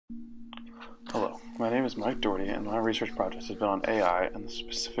Hello, my name is Mike Doherty, and my research project has been on AI and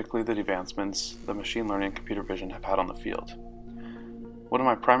specifically the advancements that machine learning and computer vision have had on the field. One of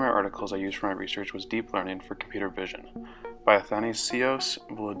my primary articles I used for my research was Deep Learning for Computer Vision by Athanasios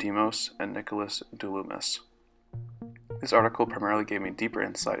Volodimos and Nicholas Douloumis. This article primarily gave me deeper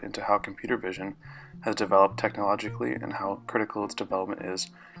insight into how computer vision has developed technologically and how critical its development is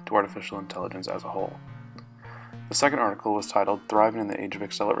to artificial intelligence as a whole. The second article was titled Thriving in the Age of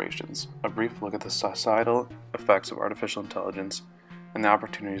Accelerations, a brief look at the societal effects of artificial intelligence and the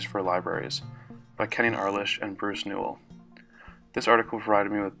opportunities for libraries, by Kenny Arlish and Bruce Newell. This article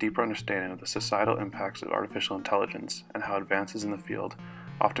provided me with deeper understanding of the societal impacts of artificial intelligence and how advances in the field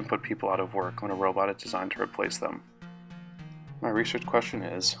often put people out of work when a robot is designed to replace them. My research question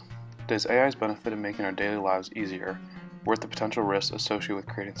is, does AI's benefit in making our daily lives easier worth the potential risks associated with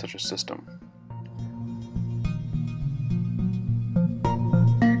creating such a system?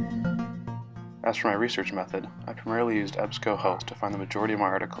 As for my research method, I primarily used EBSCOhost to find the majority of my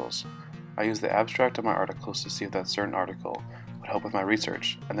articles. I used the abstract of my articles to see if that certain article would help with my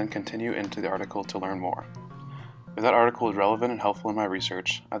research, and then continue into the article to learn more. If that article was relevant and helpful in my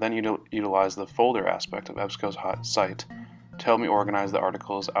research, I then utilized the folder aspect of EBSCO's site to help me organize the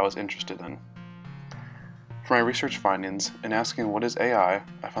articles I was interested in. For my research findings, in asking what is AI,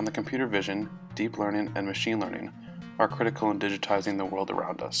 I found that computer vision, deep learning, and machine learning are critical in digitizing the world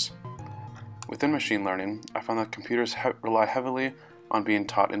around us. Within machine learning, I found that computers rely heavily on being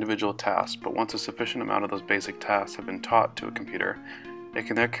taught individual tasks, but once a sufficient amount of those basic tasks have been taught to a computer, it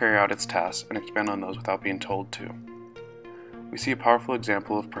can then carry out its tasks and expand on those without being told to. We see a powerful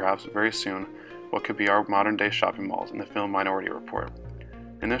example of perhaps very soon what could be our modern-day shopping malls in the film Minority Report.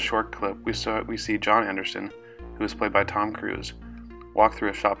 In this short clip, we see John Anderson, who is played by Tom Cruise, walk through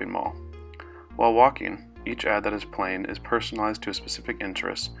a shopping mall. While walking, each ad that is playing is personalized to a specific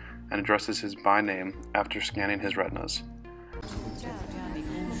interest and addresses his by name after scanning his retinas.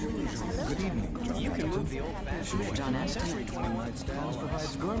 Good evening. You can move the old-fashioned John Anderson provides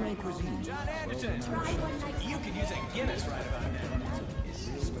gourmet cuisine. John Anderson, you can use a Guinness right about now.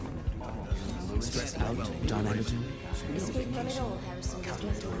 Stressed out, John Anderson. We've done it all, Harrison. Get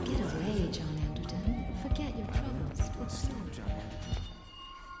away, John Anderson. Forget your troubles. What's still John Anderson?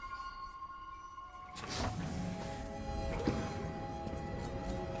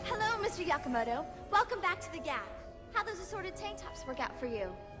 Hello, Mr. Yakamoto. Welcome back to the Gap. How those assorted tank tops work out for you?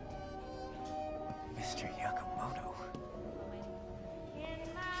 Mr. Yakamoto.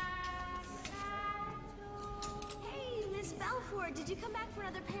 Hey, Miss Belfort, did you come back for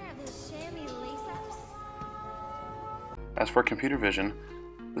another pair of those chamois lace-ups? As for computer vision,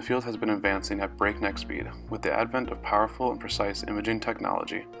 the field has been advancing at breakneck speed with the advent of powerful and precise imaging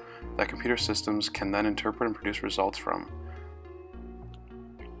technology that computer systems can then interpret and produce results from.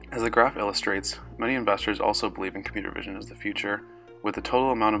 As the graph illustrates, many investors also believe in computer vision as the future, with the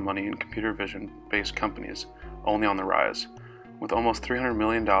total amount of money in computer vision-based companies only on the rise. With almost $300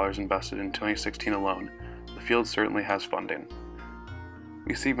 million invested in 2016 alone, the field certainly has funding.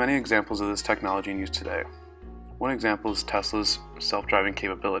 We see many examples of this technology in use today. One example is Tesla's self-driving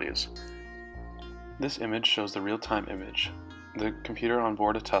capabilities. This image shows the real-time image the computer on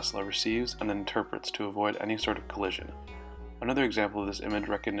board a Tesla receives and then interprets to avoid any sort of collision. Another example of this image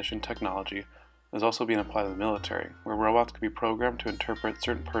recognition technology is also being applied in the military, where robots can be programmed to interpret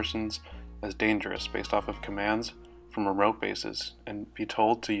certain persons as dangerous based off of commands from remote bases and be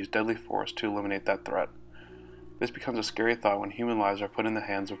told to use deadly force to eliminate that threat. This becomes a scary thought when human lives are put in the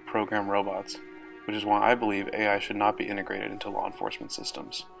hands of programmed robots, which is why I believe AI should not be integrated into law enforcement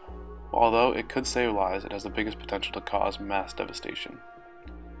systems. Although it could save lives, it has the biggest potential to cause mass devastation.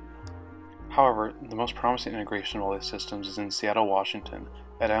 However, the most promising integration of all these systems is in Seattle, Washington,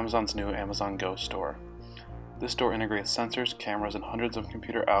 at Amazon's new Amazon Go store. This store integrates sensors, cameras, and hundreds of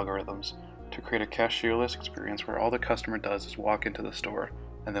computer algorithms to create a cashierless experience where all the customer does is walk into the store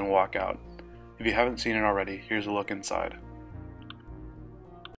and then walk out. If you haven't seen it already, here's a look inside.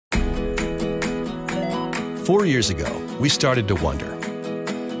 4 years ago, we started to wonder,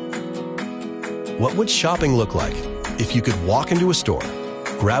 what would shopping look like if you could walk into a store,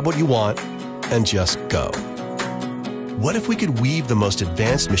 grab what you want, and just go? What if we could weave the most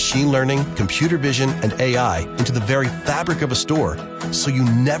advanced machine learning, computer vision, and AI into the very fabric of a store so you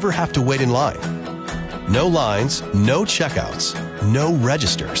never have to wait in line? No lines, no checkouts, no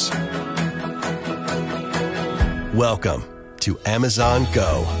registers. Welcome to Amazon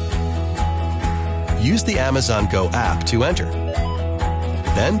Go. Use the Amazon Go app to enter.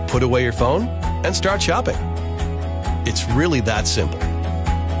 Then put away your phone and start shopping. It's really that simple.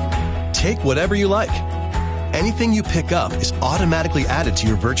 Take whatever you like. anything you pick up is automatically added to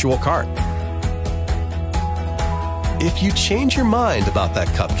your virtual cart. If you change your mind about that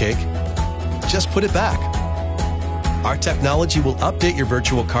cupcake, just put it back. Our technology will update your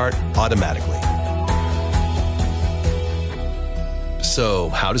virtual cart automatically. So,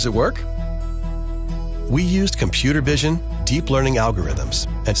 how does it work? We used computer vision, deep learning algorithms,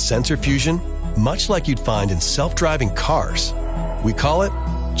 and sensor fusion, much like you'd find in self-driving cars. We call it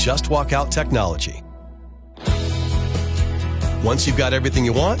Just Walk Out technology. Once you've got everything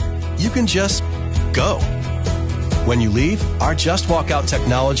you want, you can just go. When you leave, our Just Walk Out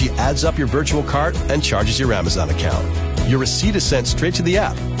technology adds up your virtual cart and charges your Amazon account. Your receipt is sent straight to the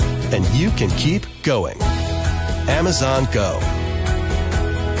app, and you can keep going. Amazon Go.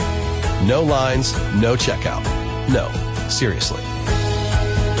 No lines, no checkout. No, seriously.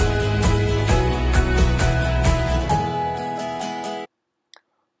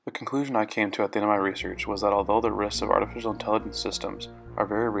 The conclusion I came to at the end of my research was that although the risks of artificial intelligence systems are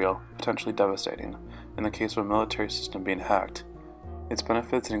very real, potentially devastating, in the case of a military system being hacked, its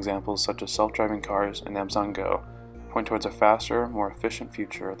benefits and examples such as self-driving cars and Amazon Go point towards a faster, more efficient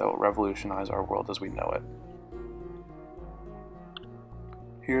future that will revolutionize our world as we know it.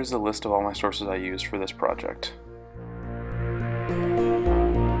 Here's a list of all my sources I used for this project.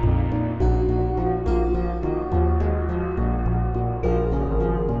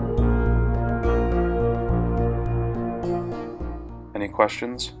 Any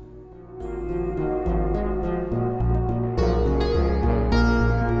questions?